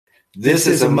This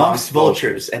is Amongst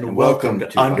Vultures, and welcome to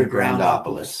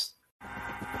Undergroundopolis.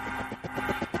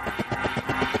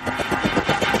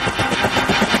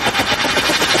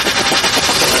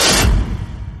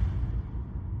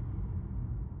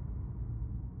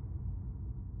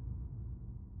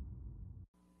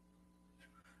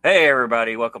 Hey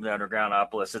everybody, welcome to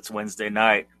Undergroundopolis. It's Wednesday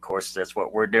night. Of course, that's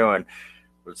what we're doing.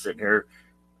 We're sitting here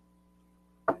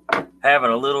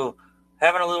having a little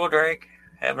drink,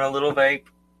 having a little vape.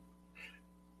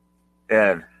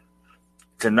 And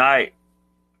tonight,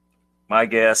 my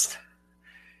guest,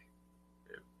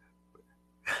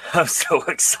 I'm so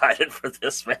excited for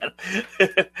this, man.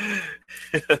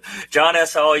 John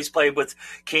S. Hall, he's played with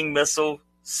King Missle,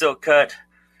 Silk Cut.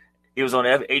 He was on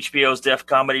HBO's Def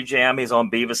Comedy Jam. He's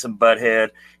on Beavis and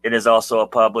Butthead. It is also a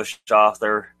published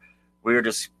author. We're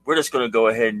just going to go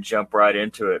ahead and jump right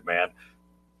into it, man.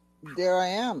 There I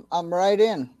am. I'm right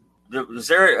in. Was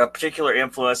there a particular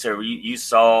influence that you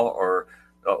saw or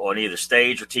on either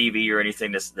stage or TV or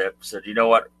anything that said, you know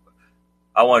what,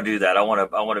 I want to do that. I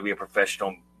want to be a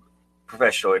professional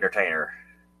entertainer?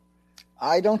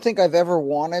 I don't think I've ever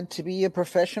wanted to be a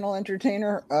professional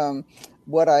entertainer.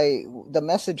 The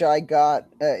message I got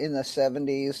in the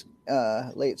 70s,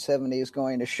 late 70s,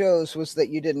 going to shows was that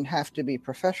you didn't have to be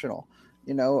professional.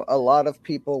 You know, a lot of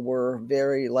people were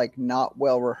very not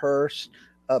well rehearsed,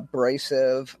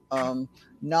 abrasive,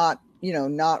 not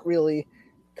really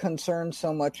concerned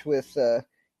so much with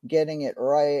getting it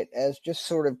right as just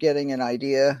sort of getting an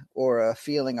idea or a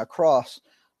feeling across.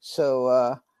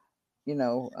 So,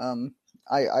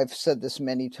 I've said this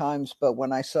many times, but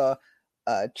when I saw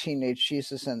Teenage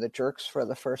Jesus and the Jerks for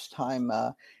the first time,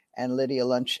 and Lydia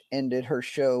Lunch ended her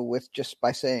show with just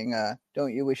by saying,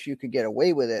 "Don't you wish you could get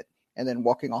away with it?" and then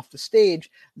walking off the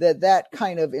stage, that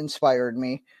kind of inspired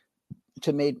me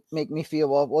to make me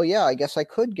feel, well, yeah, I guess I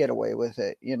could get away with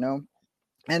it, you know?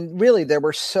 And really, there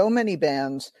were so many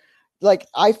bands.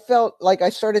 I felt like I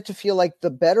started to feel like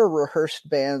the better rehearsed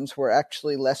bands were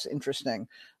actually less interesting.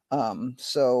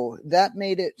 So that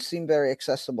made it seem very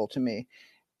accessible to me.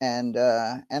 And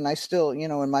I still,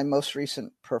 in my most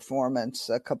recent performance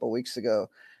a couple weeks ago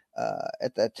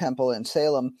at the temple in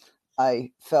Salem,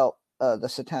 I felt the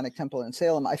Satanic Temple in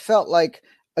Salem. I felt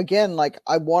again,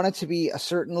 I wanted to be a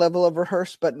certain level of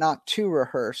rehearsed, but not too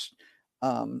rehearsed.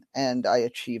 And I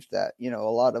achieved that.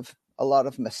 A lot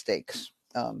of mistakes.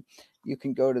 You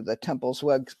can go to the temple's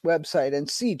website and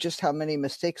see just how many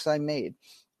mistakes I made.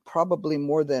 Probably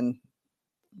more than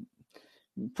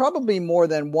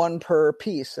one per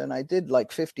piece, and I did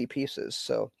 50 pieces,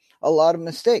 so a lot of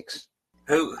mistakes.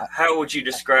 How would you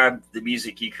describe the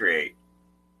music you create?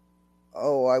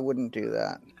 Oh, I wouldn't do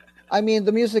that. I mean,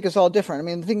 the music is all different. I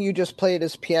mean, the thing you just played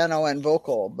is piano and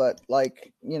vocal, but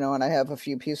and I have a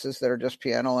few pieces that are just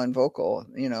piano and vocal.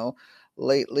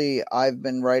 Lately I've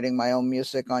been writing my own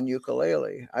music on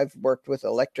ukulele. I've worked with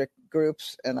electric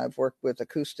groups and I've worked with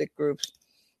acoustic groups.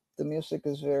 The music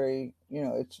is very,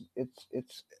 it's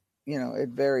it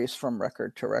varies from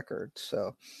record to record.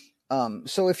 So,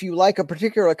 so if you like a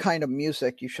particular kind of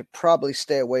music, you should probably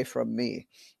stay away from me.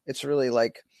 It's really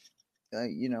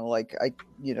the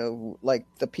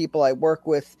people I work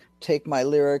with take my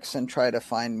lyrics and try to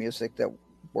find music that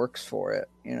works for it,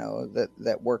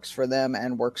 that works for them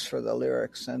and works for the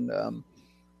lyrics. And,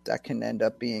 that can end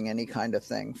up being any kind of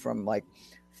thing from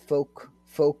folk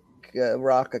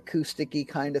rock acoustic-y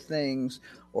kind of things,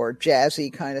 or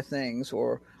jazzy kind of things,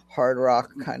 or hard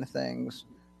rock kind of things,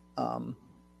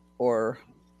 or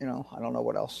I don't know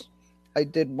what else. I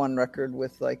did one record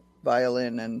with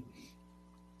violin and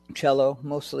cello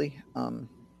mostly, and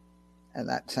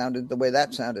that sounded the way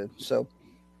that sounded. So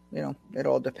it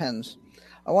all depends.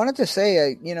 I wanted to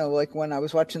say, when I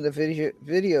was watching the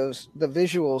videos, the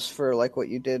visuals for what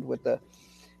you did with the,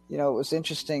 it was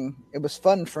interesting. It was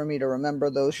fun for me to remember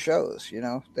those shows,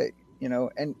 and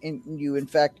you in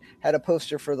fact had a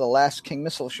poster for the last King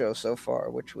Missile show so far,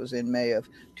 which was in May of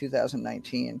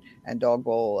 2019, and Dog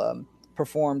Bowl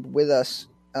performed with us,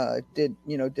 did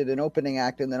an opening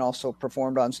act and then also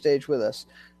performed on stage with us.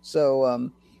 So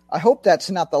I hope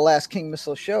that's not the last King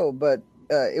Missile show, but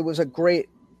it was a great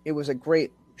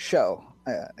show,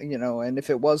 and if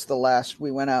it was the last, we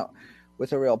went out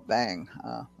with a real bang.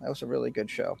 That was a really good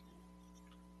show.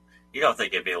 You don't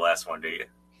think it'd be the last one, do you?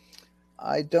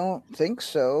 I don't think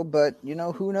so, but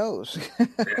who knows?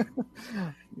 Yeah.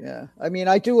 Yeah. I mean,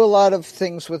 I do a lot of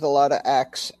things with a lot of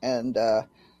acts, and I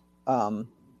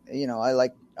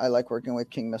like working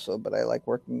with King Missile, but I like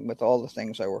working with all the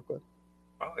things I work with.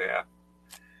 Oh yeah,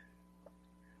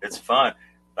 it's fun.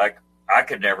 I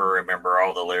could never remember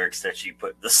all the lyrics that you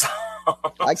put in the song.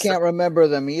 I can't remember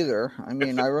them either. I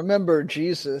mean, I remember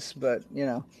Jesus, but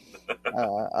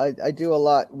I do a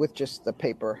lot with just the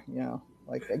paper.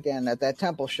 Like again at that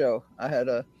temple show, I had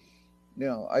I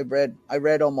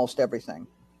read almost everything.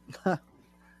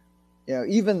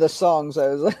 Even the songs,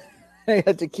 I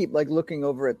had to keep like looking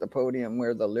over at the podium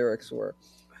where the lyrics were.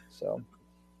 So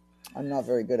I'm not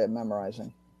very good at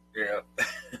memorizing. Yeah.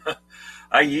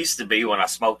 I used to be when I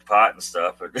smoked pot and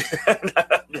stuff.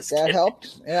 That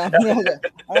helped? Yeah. I don't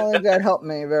think that helped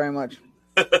me very much.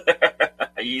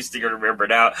 I used to remember.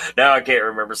 Now I can't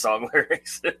remember song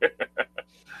lyrics.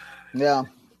 Yeah.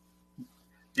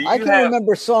 I can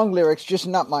remember song lyrics, just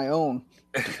not my own.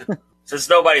 Since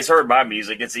nobody's heard my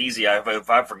music, it's easy. If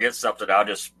I forget something, I'll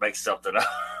just make something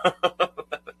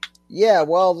up. Yeah,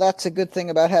 well, that's a good thing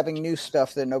about having new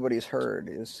stuff that nobody's heard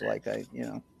is like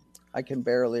I can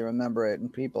barely remember it,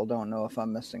 and people don't know if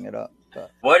I'm messing it up.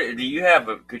 But. What do you have?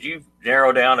 Could you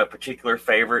narrow down a particular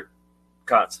favorite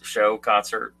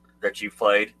concert that you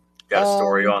played? Got a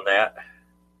story on that?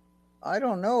 I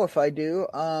don't know if I do.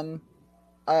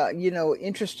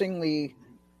 Interestingly,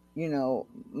 the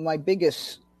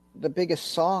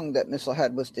biggest song that Missle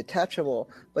had was Detachable,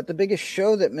 but the biggest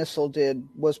show that Missle did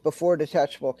was before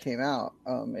Detachable came out.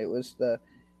 It was the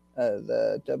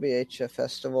WHF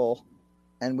Festival,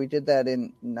 and we did that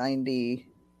in 90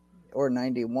 or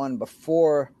 91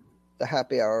 before the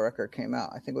Happy Hour record came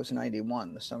out. I think it was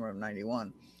 91, the summer of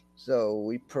 91. So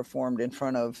we performed in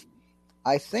front of,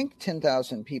 I think,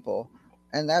 10,000 people,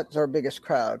 and that's our biggest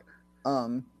crowd.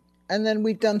 And then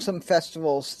we've done some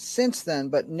festivals since then,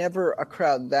 but never a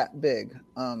crowd that big.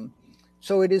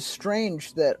 So it is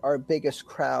strange that our biggest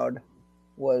crowd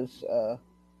was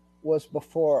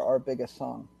before our biggest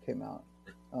song came out.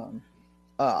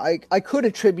 I could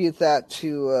attribute that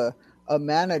to a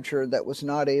manager that was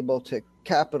not able to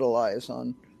capitalize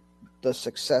on the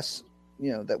success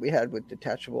that we had with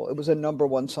Detachable. It was a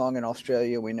 #1 song in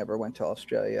Australia. We never went to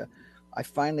Australia. I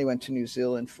finally went to New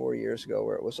Zealand 4 years ago,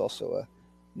 where it was also a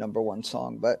 #1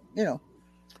 song. But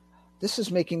this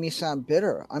is making me sound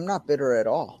bitter. I'm not bitter at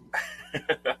all.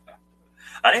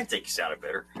 I didn't think you sounded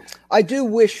bitter. I do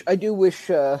wish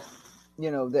that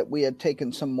we had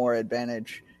taken some more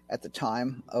advantage at the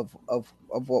time of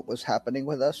what was happening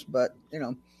with us. But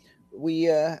we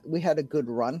had a good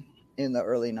run in the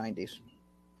early 90s.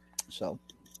 So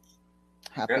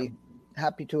happy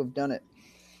to have done it.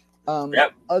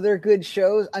 Other good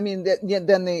shows. I mean,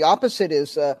 then the opposite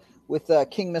is with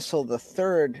King Missile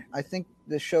III. I think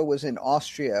the show was in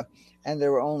Austria, and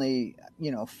there were only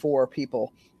 4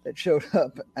 people that showed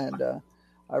up, and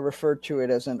I referred to it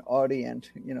as an audience,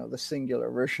 the singular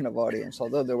version of audience,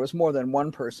 although there was more than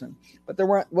one person, but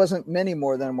there wasn't many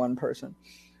more than one person.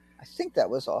 I think that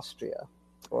was Austria,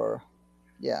 or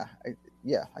I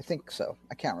think so.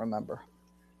 I can't remember.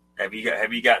 Have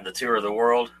you gotten the tour of the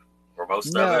world? Or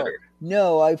most of it? Or?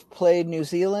 No, I've played New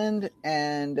Zealand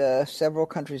and several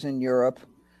countries in Europe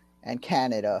and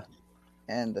Canada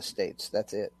and the States.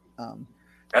 That's it.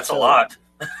 That's a lot.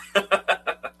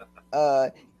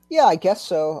 Yeah, I guess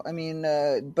so. I mean,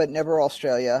 but never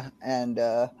Australia. And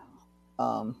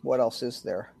what else is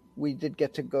there? We did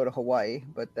get to go to Hawaii,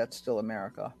 but that's still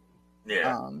America.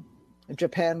 Yeah.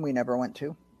 Japan, we never went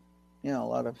to. A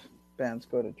lot of bands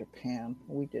go to Japan.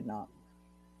 We did not.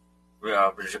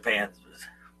 Well, Japan,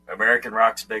 American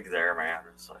rock's big there, man.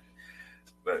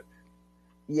 But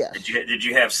yes. Did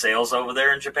you have sales over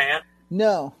there in Japan?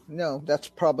 No. That's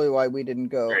probably why we didn't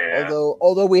go. Yeah.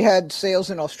 Although we had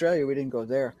sales in Australia, we didn't go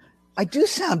there. I do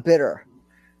sound bitter.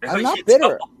 No, I'm not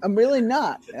bitter. I'm really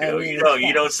not. No, you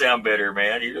don't sound bitter,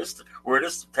 man. We're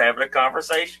just having a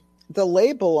conversation. The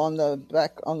label on the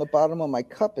bottom of my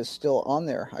cup is still on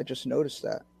there. I just noticed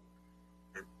that.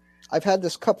 I've had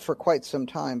this cup for quite some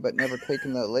time, but never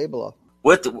taken the label off.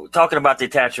 Talking about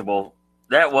Detachable,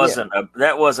 that wasn't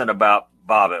about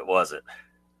Bobbit, was it?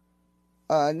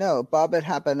 No, Bobbit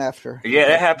happened after. Yeah,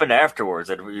 that happened afterwards.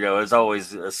 It's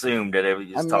always assumed that it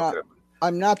was talking about.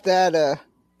 I'm not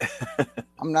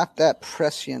that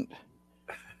prescient.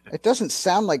 It doesn't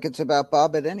sound like it's about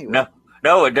Bobbit anyway.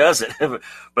 No, it doesn't.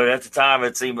 But at the time,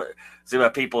 it seemed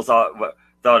like people thought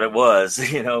it was.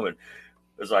 And it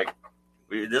was like.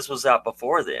 This was out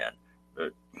before then,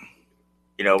 but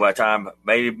by the time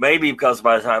maybe because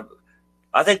by the time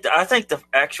I think the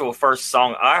actual first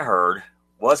song I heard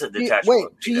wasn't Detachable. Wait,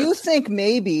 do you think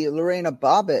maybe Lorena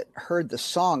Bobbitt heard the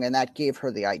song and that gave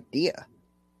her the idea?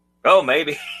 Oh,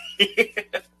 maybe.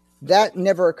 That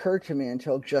never occurred to me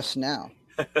until just now.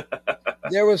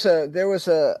 There was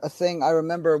a thing I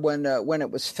remember when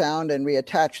it was found and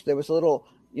reattached. There was a little,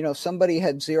 somebody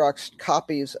had Xeroxed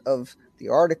copies of the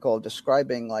article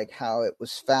describing like how it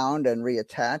was found and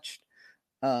reattached.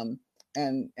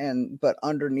 But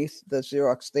underneath the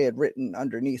Xerox, they had written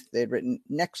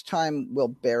next time we'll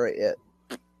bury it.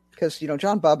 Because,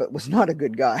 John Bobbitt was not a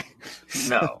good guy.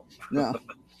 No. No.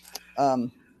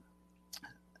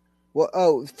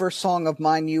 First song of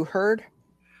mine you heard?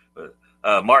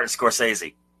 Martin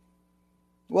Scorsese.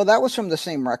 Well, that was from the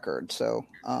same record. So,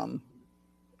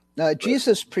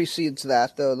 Jesus precedes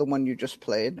that, though, the one you just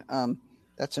played.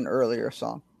 That's an earlier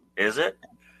song. Is it?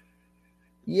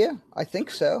 Yeah, I think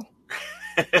so.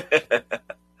 You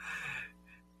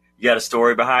got a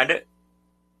story behind it?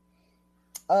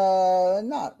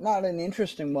 Not an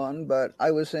interesting one, but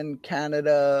I was in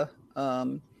Canada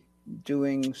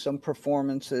doing some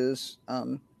performances.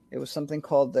 It was something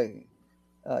called the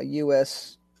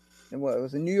U.S. It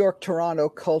was the New York-Toronto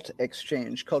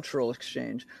Cultural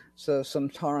Exchange. So some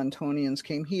Torontonians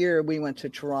came here. We went to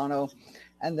Toronto,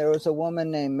 and there was a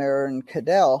woman named Marin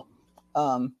Cadell,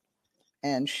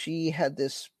 and she had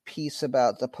this piece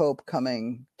about the Pope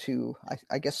coming to.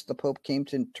 I guess the Pope came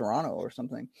to Toronto or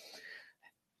something.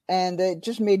 And it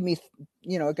just made me,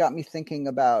 it got me thinking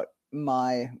about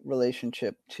my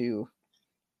relationship to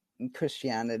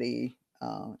Christianity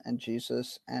and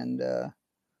Jesus, and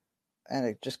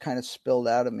it just kind of spilled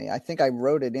out of me. I think I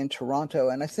wrote it in Toronto,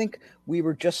 and I think we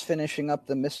were just finishing up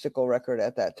the Mystical record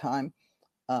at that time,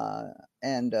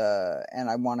 and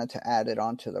I wanted to add it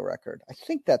onto the record. I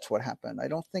think that's what happened. I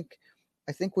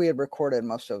think we had recorded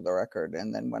most of the record,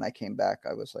 and then when I came back,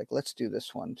 I was like, let's do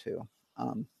this one too.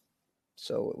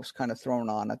 So it was kind of thrown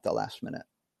on at the last minute.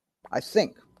 I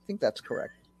think that's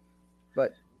correct.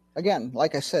 But again,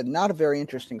 like I said, not a very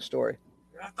interesting story.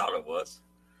 I thought it was.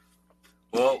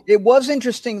 Well, it was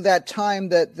interesting that time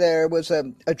that there was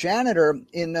a janitor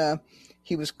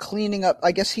he was cleaning up.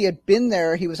 I guess he had been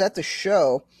there. He was at the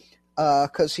show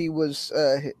because he was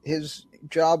his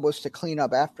job was to clean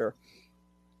up after.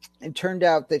 It turned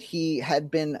out that he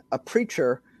had been a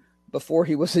preacher before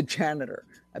he was a janitor,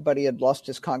 but he had lost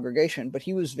his congregation. But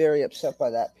he was very upset by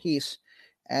that piece,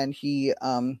 and he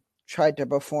tried to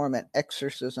perform an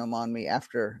exorcism on me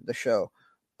after the show.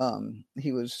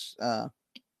 He was,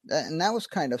 and that was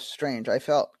kind of strange. I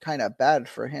felt kind of bad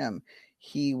for him.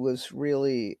 He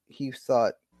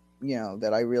thought,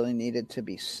 that I really needed to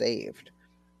be saved,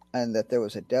 and that there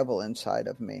was a devil inside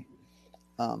of me.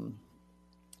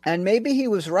 And maybe he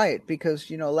was right, because,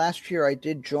 last year I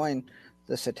did join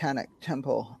the Satanic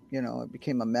Temple. I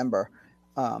became a member.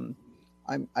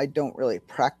 I don't really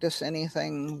practice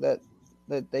anything that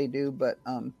they do, but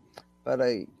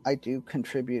I do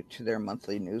contribute to their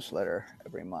monthly newsletter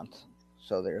every month.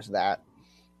 So there's that.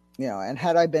 And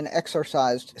had I been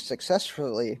exorcised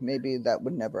successfully, maybe that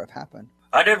would never have happened.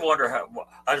 I did wonder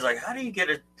I was like, how do you get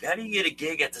a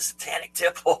gig at the Satanic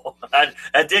Temple?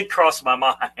 That did cross my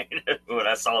mind when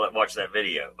I watched that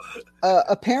video.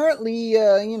 Apparently,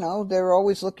 they're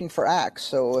always looking for acts.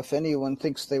 So if anyone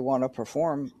thinks they want to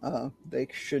perform, they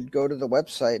should go to the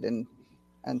website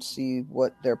and see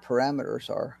what their parameters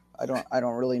are. I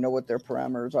don't really know what their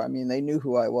parameters are. I mean, they knew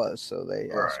who I was, so they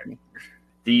asked me.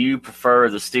 Do you prefer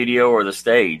the studio or the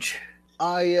stage?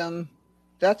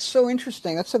 That's so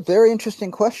interesting. That's a very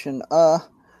interesting question.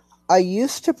 I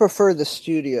used to prefer the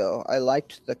studio. I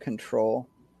liked the control.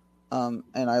 And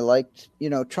I liked,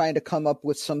 trying to come up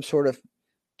with some sort of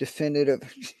definitive,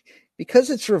 because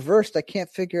it's reversed. I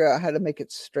can't figure out how to make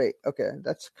it straight. Okay.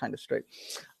 That's kind of straight.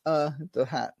 The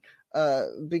hat,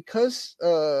 because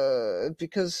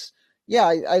yeah,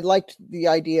 I liked the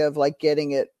idea of like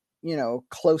getting it,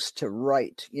 close to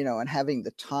right, and having the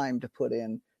time to put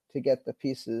in to get the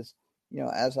pieces,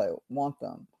 as I want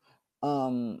them.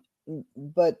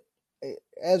 But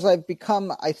as I've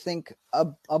become, I think,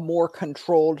 a more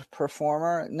controlled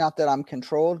performer, not that I'm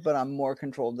controlled, but I'm more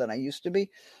controlled than I used to be.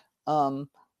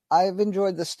 I've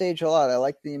enjoyed the stage a lot. I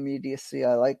like the immediacy.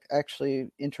 I like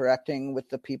actually interacting with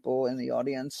the people in the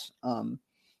audience, and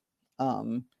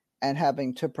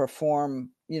having to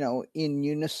perform, in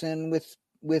unison with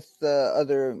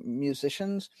other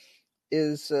musicians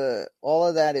is all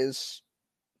of that is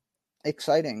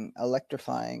exciting,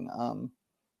 electrifying,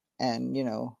 and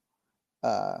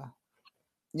I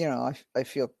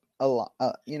feel a lot,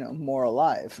 more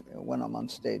alive when I'm on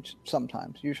stage.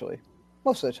 Sometimes, usually,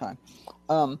 most of the time.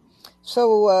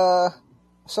 So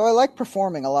I like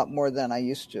performing a lot more than I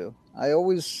used to. I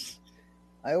always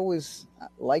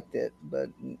liked it, but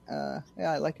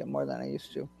I like it more than I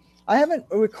used to. I haven't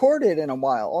recorded in a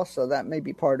while. Also, that may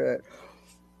be part of it.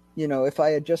 If I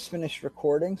had just finished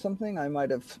recording something, I might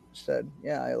have said,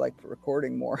 yeah, I like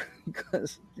recording more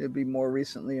because it'd be more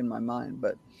recently in my mind.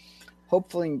 But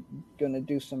hopefully going to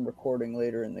do some recording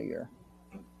later in the year.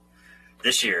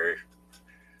 This year?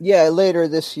 Yeah, later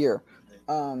this year.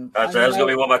 That was going to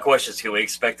be one of my questions. Can we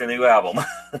expect a new album?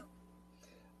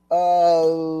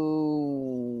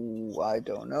 I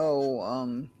don't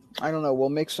know. I don't know. We'll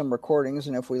make some recordings,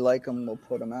 and if we like them, we'll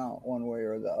put them out one way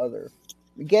or the other.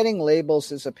 Getting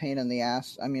labels is a pain in the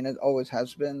ass. I mean, it always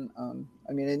has been.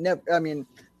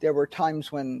 There were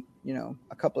times when,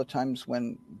 a couple of times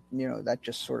when, that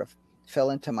just sort of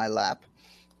fell into my lap.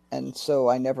 And so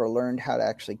I never learned how to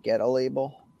actually get a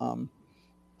label.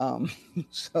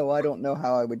 So I don't know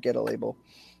how I would get a label.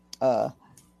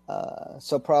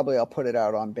 So probably I'll put it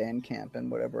out on Bandcamp and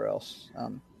whatever else.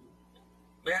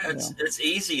 It's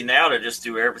easy now to just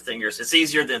do everything yourself. It's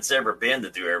easier than it's ever been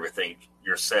to do everything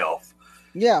yourself.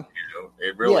 Yeah.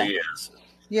 It really is.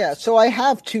 Yeah. So I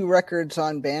have 2 records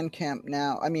on Bandcamp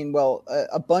now. I mean,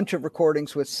 a bunch of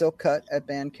recordings with Silk Cut at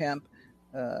Bandcamp.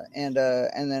 And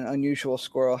then Unusual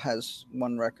Squirrel has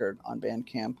 1 record on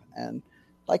Bandcamp, and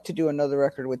I'd like to do another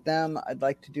record with them. I'd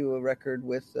like to do a record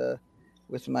with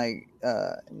my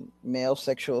male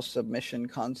sexual submission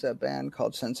concept band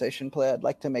called Sensation Play. I'd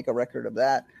like to make a record of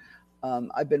that.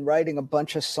 I've been writing a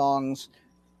bunch of songs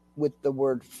with the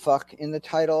word fuck in the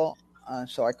title,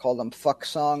 so I call them fuck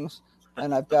songs,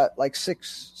 and I've got like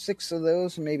six of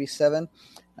those, maybe 7.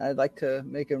 I'd like to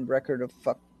make a record of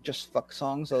just fuck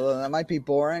songs, although that might be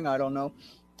boring. I don't know.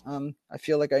 I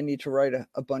feel like I need to write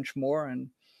a bunch more, and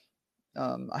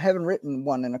I haven't written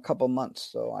one in a couple months,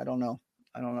 so I don't know.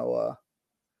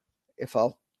 If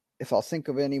I'll think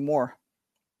of any more.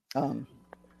 And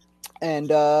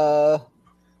I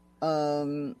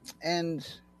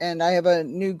have a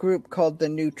new group called the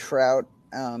New Trout,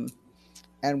 and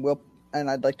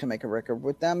I'd like to make a record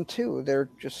with them too. They're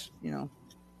just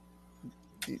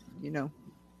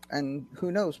and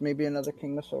who knows, maybe another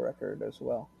King Missile record as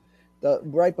well.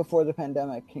 Right before the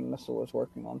pandemic, King Missile was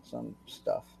working on some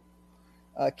stuff.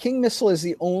 King Missile is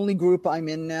the only group I'm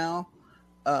in now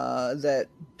that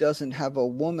doesn't have a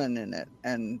woman in it,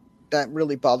 and that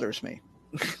really bothers me.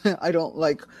 I don't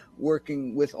like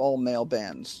working with all male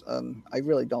bands. I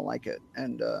really don't like it,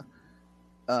 and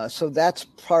so that's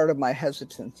part of my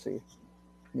hesitancy.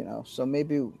 So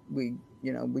maybe we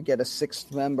get a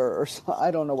 6th member or so.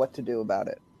 I don't know what to do about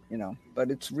it. But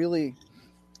it's really,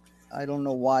 I don't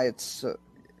know why it's.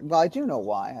 Well, I do know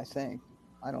why. I think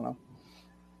I don't know,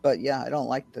 but yeah, I don't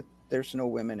like that. There's no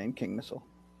women in King Missile.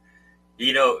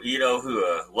 You know who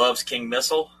loves King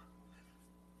Missile?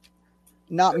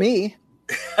 Not me.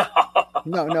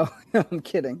 No, I'm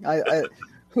kidding.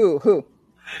 Who?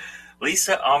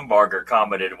 Lisa Umbarger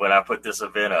commented when I put this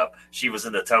event up. She was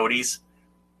in the Toadies.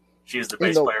 She was the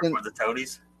bass player for the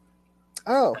Toadies.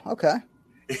 Oh, okay.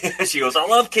 She goes, I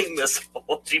love King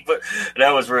Missile.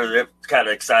 That was where it kind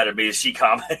of excited me as she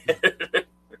commented.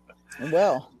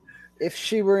 Well, if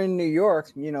she were in New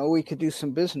York, we could do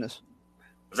some business.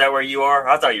 Is that where you are?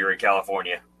 I thought you were in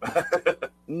California.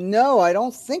 No, I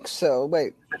don't think so.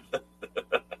 Wait.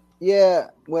 Yeah,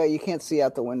 well, you can't see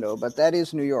out the window, but that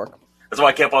is New York. That's why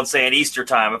I kept on saying Easter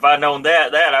time. If I'd known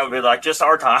that I would be like, just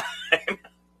our time.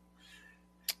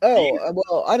 Oh,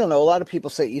 well, I don't know. A lot of people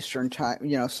say Eastern time,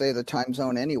 say the time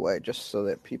zone anyway, just so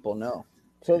that people know.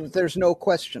 So that there's no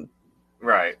question.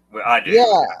 Right. Well, I do.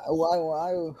 Yeah.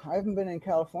 Well, I haven't been in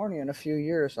California in a few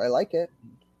years. I like it.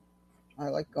 I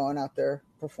like going out there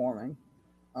performing.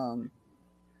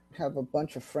 Have a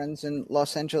bunch of friends in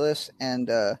Los Angeles, and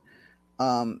the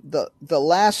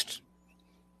last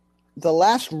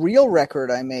real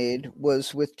record I made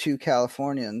was with 2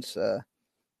 Californians.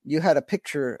 You had a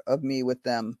picture of me with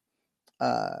them,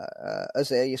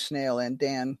 Azalea Snail and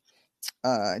Dan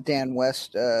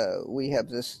West. We have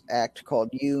this act called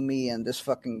You, Me, and This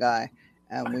Fucking Guy,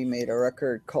 and we made a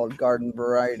record called Garden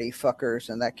Variety Fuckers,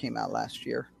 and that came out last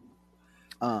year.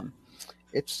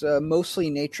 It's mostly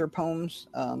nature poems,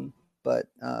 but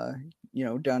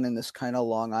done in this kind of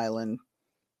Long Island,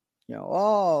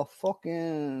 oh,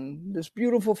 fucking this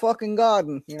beautiful fucking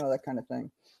garden, that kind of thing.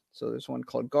 So there's one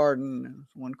called Garden, and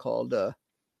one called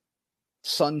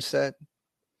Sunset,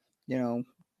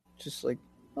 just like,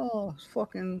 oh, it's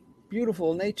fucking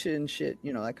beautiful nature and shit,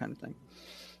 that kind of thing.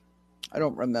 I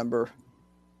don't remember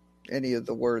any of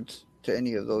the words to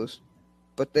any of those,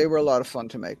 but they were a lot of fun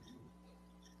to make.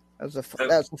 That's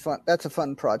a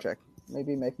fun project.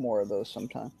 Maybe make more of those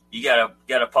sometime. You got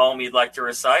a poem you'd like to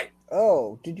recite?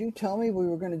 Oh, did you tell me we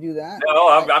were going to do that? No,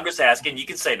 I'm just asking. You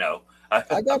can say no.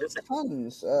 I got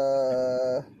tons.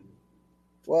 Well,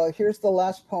 here's the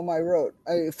last poem I wrote.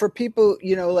 For people,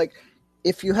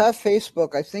 if you have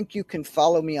Facebook, I think you can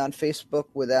follow me on Facebook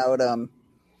without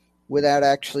without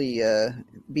actually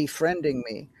befriending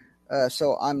me.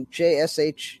 So I'm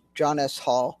JSH John S.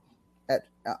 Hall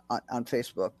on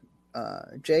Facebook.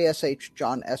 JSH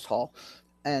John S. Hall,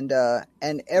 and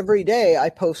every day I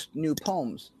post new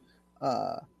poems.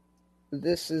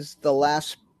 This is the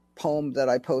last poem that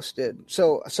I posted.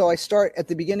 So I start at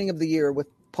the beginning of the year with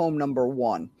poem number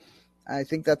 1. I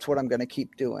think that's what I'm going to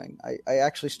keep doing. I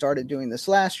actually started doing this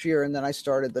last year, and then I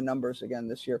started the numbers again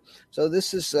this year. So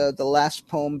this is the last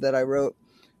poem that I wrote,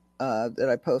 that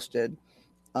I posted.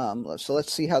 So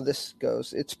let's see how this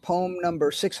goes. It's poem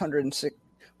number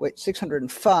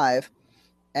 605,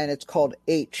 and it's called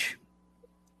H.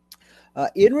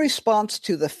 In response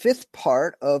to the 5th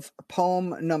part of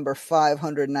poem number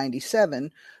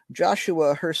 597,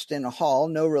 Joshua Hurston Hall,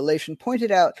 no relation, pointed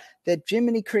out that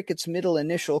Jiminy Cricket's middle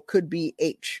initial could be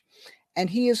H. And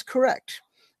he is correct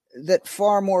that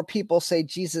far more people say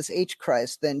Jesus H.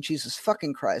 Christ than Jesus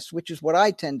fucking Christ, which is what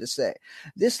I tend to say.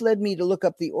 This led me to look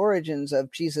up the origins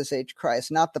of Jesus H.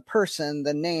 Christ, not the person,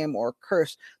 the name, or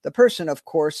curse. The person, of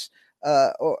course,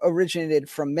 originated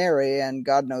from Mary and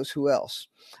God knows who else.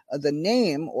 The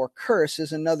name or curse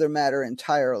is another matter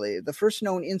entirely. The first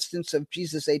known instance of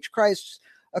Jesus H. Christ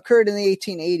occurred in the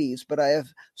 1880s, but I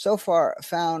have so far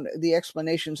found the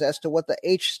explanations as to what the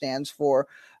H stands for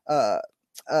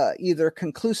either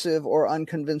conclusive or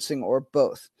unconvincing or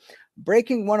both.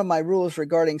 Breaking one of my rules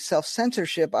regarding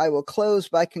self-censorship, I will close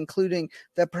by concluding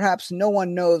that perhaps no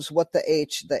one knows what the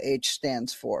H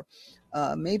stands for.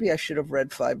 Maybe I should have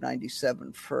read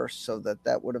 597 first so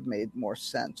that would have made more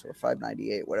sense, or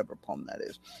 598, whatever poem that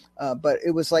is. But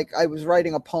it was like I was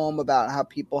writing a poem about how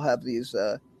people have these...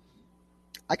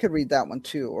 I could read that one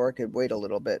too, or I could wait a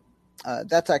little bit.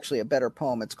 That's actually a better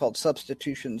poem. It's called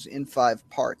Substitutions in 5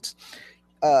 Parts.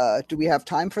 Do we have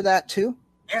time for that too?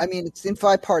 Yeah. I mean, it's in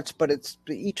 5 parts, but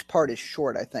each part is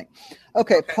short, I think.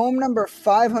 Okay, poem number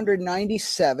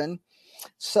 597,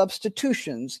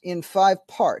 Substitutions in 5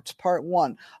 parts. Part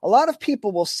 1. A lot of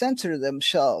people will censor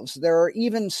themselves. There are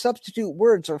even substitute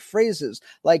words or phrases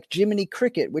like Jiminy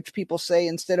Cricket, which people say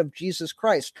instead of Jesus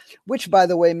Christ, which, by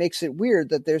the way, makes it weird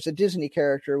that there's a Disney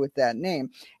character with that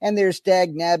name. And there's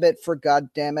Dag Nabbit for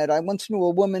goddammit. I once knew a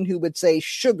woman who would say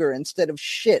sugar instead of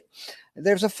shit.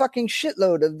 There's a fucking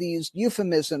shitload of these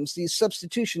euphemisms, these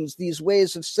substitutions, these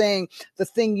ways of saying the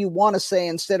thing you want to say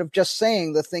instead of just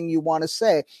saying the thing you want to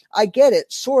say. I get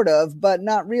it, sort of, but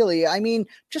not really. I mean,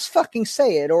 just fucking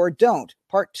say it or don't.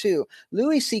 Part 2.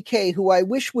 Louis C.K., who I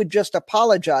wish would just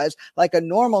apologize like a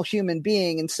normal human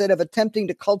being instead of attempting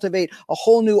to cultivate a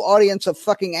whole new audience of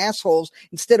fucking assholes,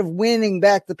 instead of winning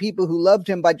back the people who loved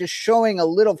him by just showing a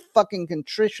little fucking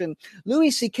contrition.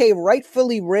 Louis C.K.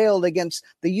 rightfully railed against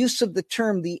the use of the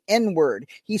term the N-word.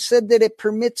 He said that it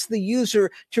permits the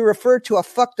user to refer to a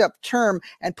fucked up term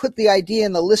and put the idea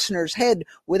in the listener's head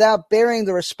without bearing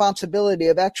the responsibility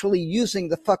of actually using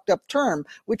the fucked up term,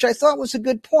 which I thought was a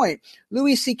good point.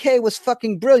 Louis C.K. was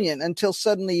fucking brilliant until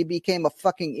suddenly he became a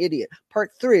fucking idiot. Part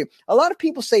 3. A lot of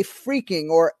people say freaking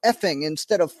or effing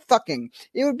instead of fucking.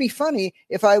 It would be funny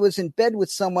if I was in bed with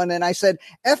someone and I said,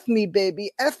 F me,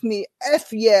 baby, F me,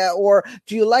 F yeah, or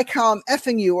do you like how I'm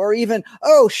effing you? Or even,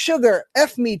 oh, sugar,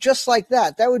 F me, just like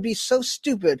that. That would be so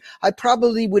stupid. I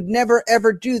probably would never,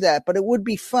 ever do that, but it would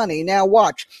be funny. Now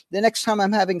watch. The next time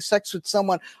I'm having sex with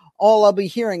someone, all I'll be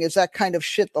hearing is that kind of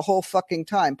shit the whole fucking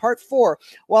time. Part 4.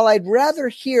 While I'd rather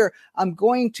hear I'm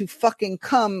going to fucking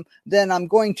come than I'm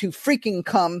going to freaking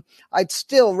come, I'd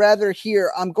still rather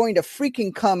hear I'm going to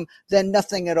freaking come than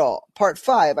nothing at all. Part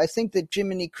 5. I think that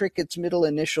Jiminy Cricket's middle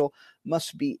initial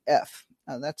must be F.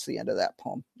 That's the end of that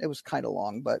poem. It was kind of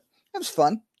long, but it was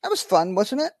fun. That was fun,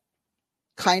 wasn't it?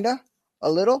 Kinda?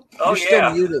 A little? Oh, You're yeah.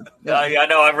 Still muted. Yeah. I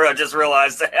know. I just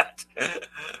realized that.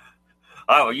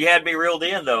 Oh, you had me reeled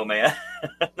in, though, man.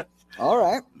 All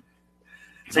right.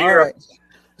 So All right.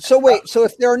 So wait, so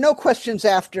if there are no questions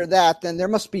after that, then there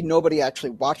must be nobody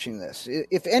actually watching this.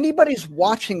 If anybody's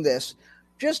watching this,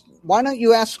 just why don't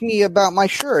you ask me about my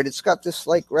shirt? It's got this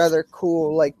like rather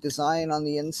cool like design on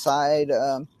the inside.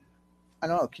 I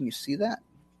don't know. Can you see that?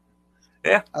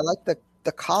 Yeah. I like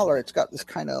the collar. It's got this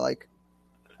kind of like,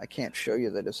 I can't show you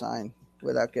the design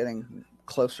without getting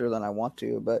closer than I want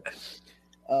to, but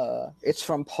it's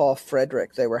from Paul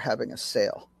Frederick. They were having a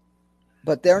sale,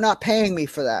 but they're not paying me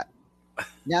for that.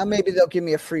 Now maybe they'll give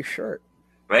me a free shirt.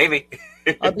 Maybe.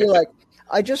 I'll be like,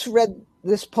 I just read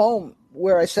this poem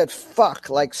where I said fuck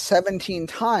like 17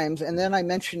 times, and then I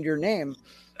mentioned your name.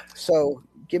 So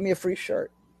give me a free shirt.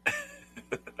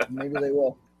 Maybe they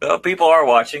will. Well, people are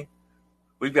watching.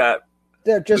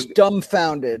 They're just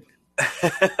dumbfounded.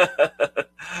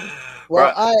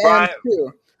 Well, I am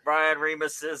too. Brian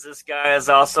Remus says this guy is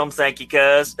awesome. Thank you,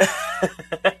 cuz.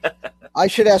 I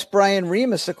should ask Brian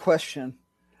Remus a question.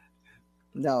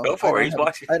 No, Go for it. He's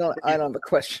watching. I don't have a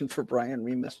question for Brian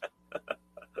Remus.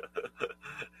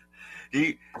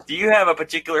 Do you have a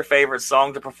particular favorite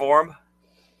song to perform?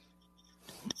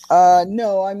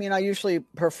 No, I mean I usually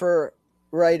prefer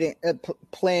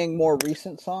playing more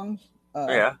recent songs.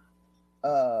 Yeah.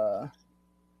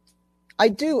 I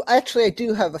do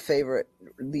have a favorite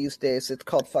these days. It's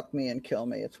called "Fuck Me and Kill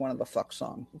Me." It's one of the fuck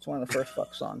songs. It's one of the first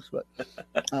fuck songs. But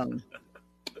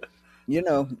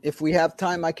if we have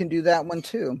time, I can do that one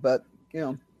too. But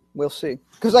we'll see.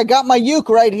 Because I got my uke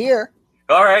right here.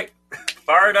 All right,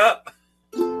 fire it up.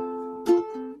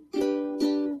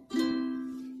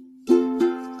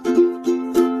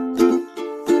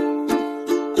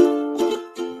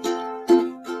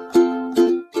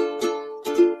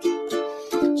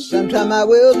 Sometime my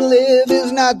will to live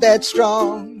is not that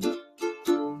strong.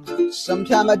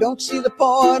 Sometime I don't see the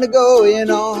point of going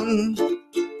on.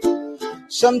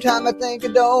 Sometime I think I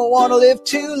don't want to live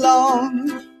too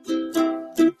long.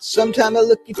 Sometime I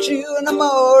look at you and I'm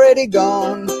already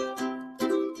gone.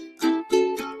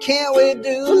 Can't we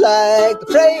do like the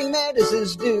praying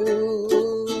mantises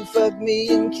do? Fuck me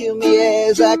and kill me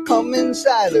as I come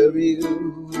inside of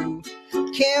you.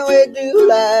 Can't we do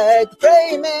like the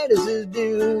praying mantises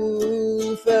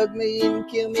do? Fuck me and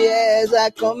kill me as I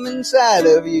come inside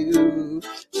of you.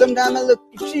 Sometimes I look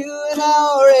at you and I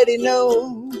already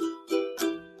know.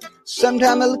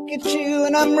 Sometimes I look at you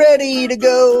and I'm ready to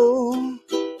go.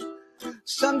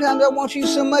 Sometimes I want you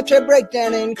so much I break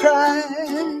down and cry.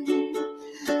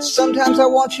 Sometimes I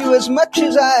want you as much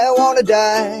as I want to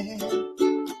die.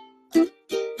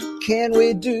 Can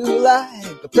we do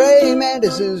like the praying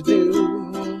mantises do?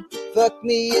 Fuck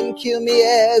me and kill me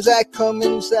as I come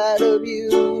inside of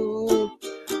you.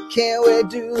 Can we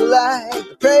do like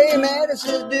the praying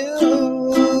mantises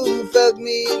do? Fuck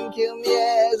me and kill me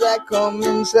as I come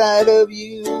inside of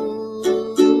you.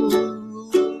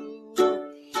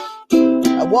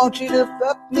 I want you to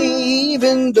fuck me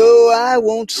even though I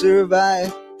won't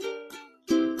survive.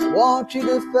 Want you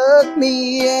to fuck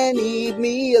me and eat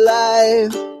me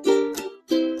alive.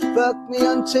 Fuck me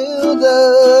until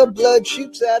the blood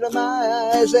shoots out of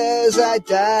my eyes as I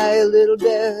die a little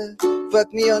death.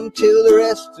 Fuck me until the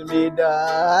rest of me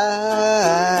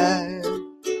die.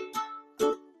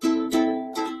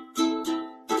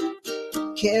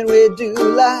 Can we do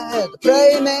like the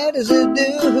praying mantises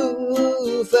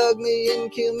do? Fuck me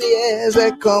and kill me as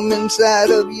I come inside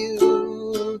of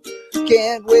you.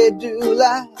 Can't we do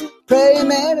like praying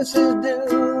mantises do?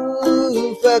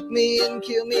 Fuck me and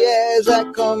kill me as I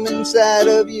come inside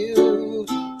of you.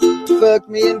 Fuck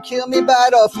me and kill me,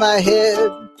 bite off my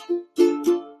head.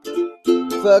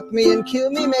 Fuck me and kill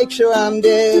me, make sure I'm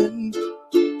dead.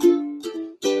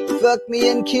 Fuck me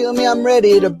and kill me, I'm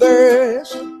ready to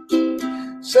burst.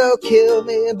 So kill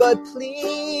me, but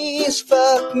please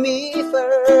fuck me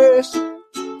first.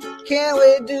 Can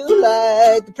we do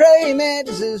like the praying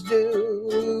mantises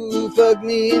do? Fuck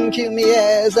me and kill me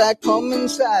as I come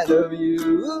inside of you.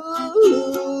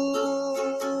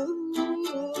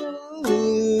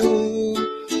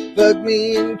 Fuck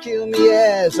me and kill me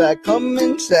as I come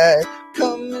inside,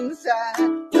 come inside,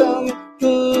 come.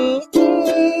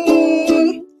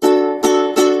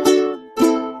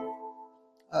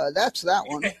 That's that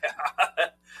one.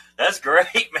 That's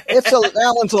great, man.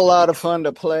 That one's a lot of fun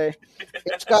to play.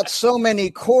 It's got so many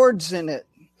chords in it,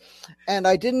 and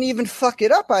I didn't even fuck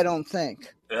it up, I don't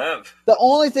think. The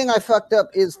only thing I fucked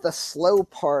up is the slow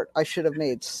part. I should have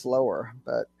made slower,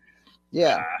 but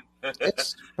yeah.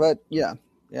 Yeah.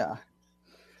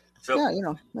 So,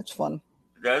 yeah, that's fun.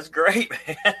 That's great,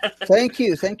 man. Thank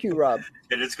you, Rob.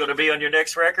 And it's going to be on your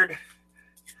next record?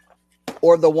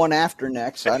 Or the one after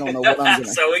next. I don't know what I'm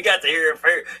doing. So we got to hear it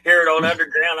on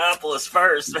Undergroundopolis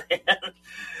first, man.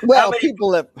 Well,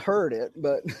 people have heard it,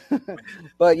 but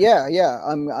yeah.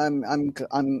 I'm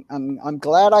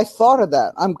glad I thought of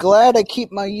that. I'm glad I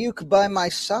keep my uke by my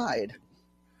side.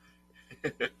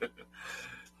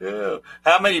 Yeah.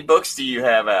 How many books do you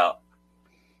have out?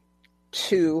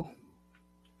 2.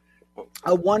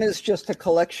 One is just a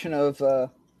collection of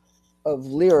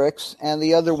lyrics, and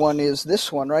the other one is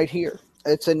this one right here.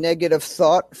 It's a negative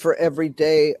thought for every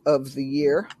day of the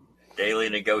year. Daily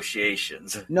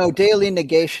negotiations. No, daily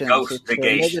negations. Ghost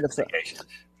negations.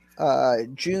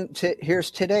 Here's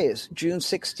today's June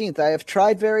 16th. I have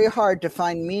tried very hard to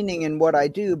find meaning in what I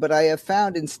do, but I have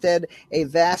found instead a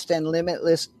vast and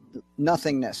limitless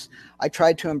nothingness. I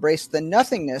tried to embrace the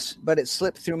nothingness, but it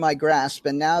slipped through my grasp,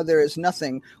 and now there is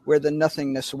nothing where the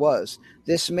nothingness was.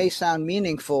 This may sound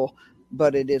meaningful,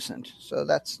 but it isn't. So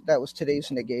that was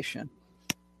today's negation,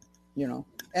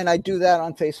 and I do that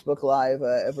on Facebook Live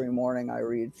every morning. I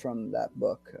read from that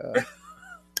book,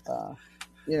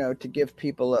 to give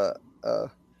people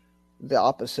the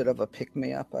opposite of a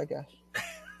pick-me-up, I guess.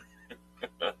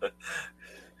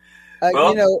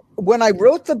 When I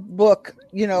wrote the book,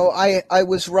 I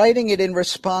was writing it in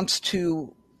response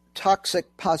to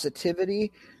toxic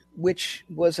positivity, which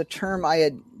was a term I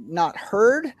had not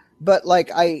heard, but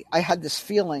I had this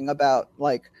feeling about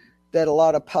that a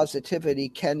lot of positivity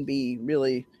can be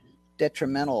really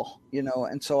detrimental,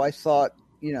 and so I thought,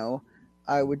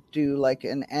 I would do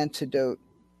an antidote,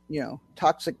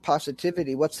 toxic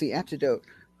positivity. What's the antidote?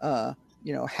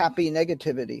 Happy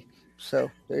negativity.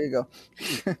 So there you go.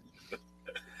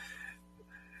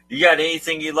 You got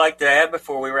anything you'd like to add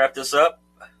before we wrap this up?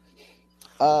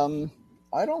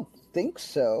 I don't think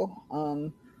so.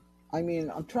 I'm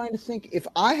trying to think if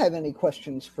I have any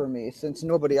questions for me, since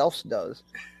nobody else does.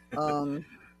 Why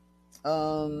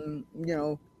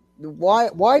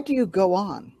do you go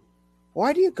on?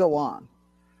 Why do you go on?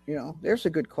 There's a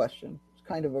good question. It's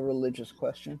kind of a religious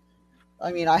question.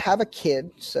 I have a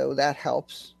kid, so that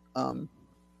helps.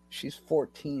 She's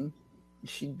 14.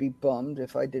 She'd be bummed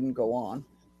if I didn't go on.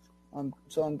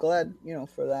 So I'm glad,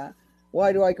 for that.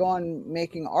 Why do I go on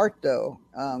making art, though?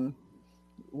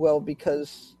 Well,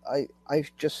 because I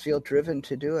just feel driven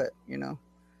to do it,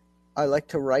 I like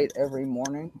to write every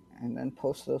morning and then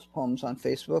post those poems on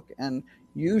Facebook. And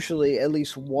usually at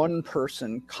least one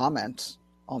person comments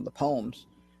on the poems.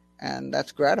 And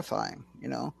that's gratifying,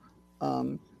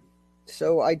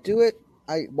 So I do it.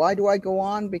 Why do I go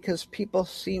on? Because people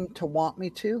seem to want me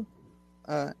to.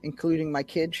 Including my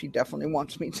kid. She definitely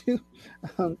wants me to.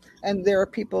 And there are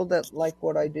people that like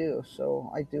what I do,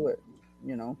 so I do it.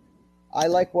 I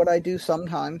like what I do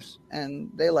sometimes, and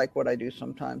they like what I do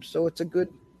sometimes. So it's a good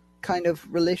kind of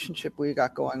relationship we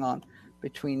got going on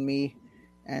between me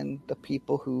and the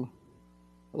people who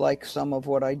like some of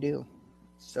what I do.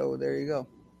 So there you go.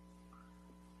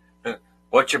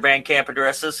 What's your Bandcamp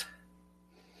addresses?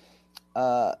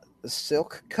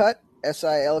 Silk Cut,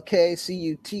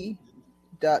 SILKCUT.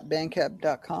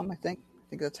 .bandcamp.com, I think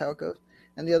that's how it goes.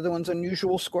 And the other one's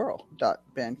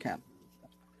unusualsquirrel.bandcamp.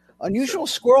 Unusual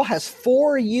Squirrel has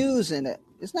 4 U's in it.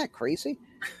 Isn't that crazy?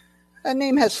 That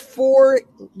name has 4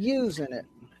 U's in it.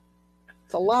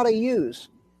 It's a lot of U's.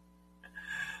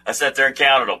 I sat there and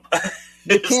counted them.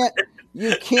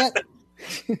 You can't.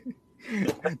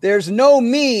 There's no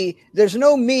me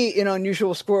in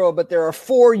Unusual Squirrel, but there are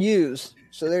 4 U's.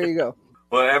 So there you go.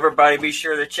 Well, everybody be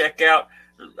sure to check out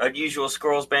Unusual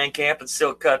Squirrel's Bandcamp and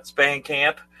Silk Cut's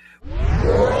Bandcamp.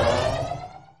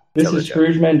 This is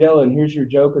Scrooge Mandela, and here's your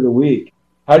joke of the week.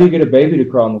 How do you get a baby to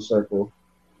crawl in the circle?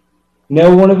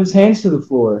 Nail one of his hands to the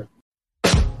floor.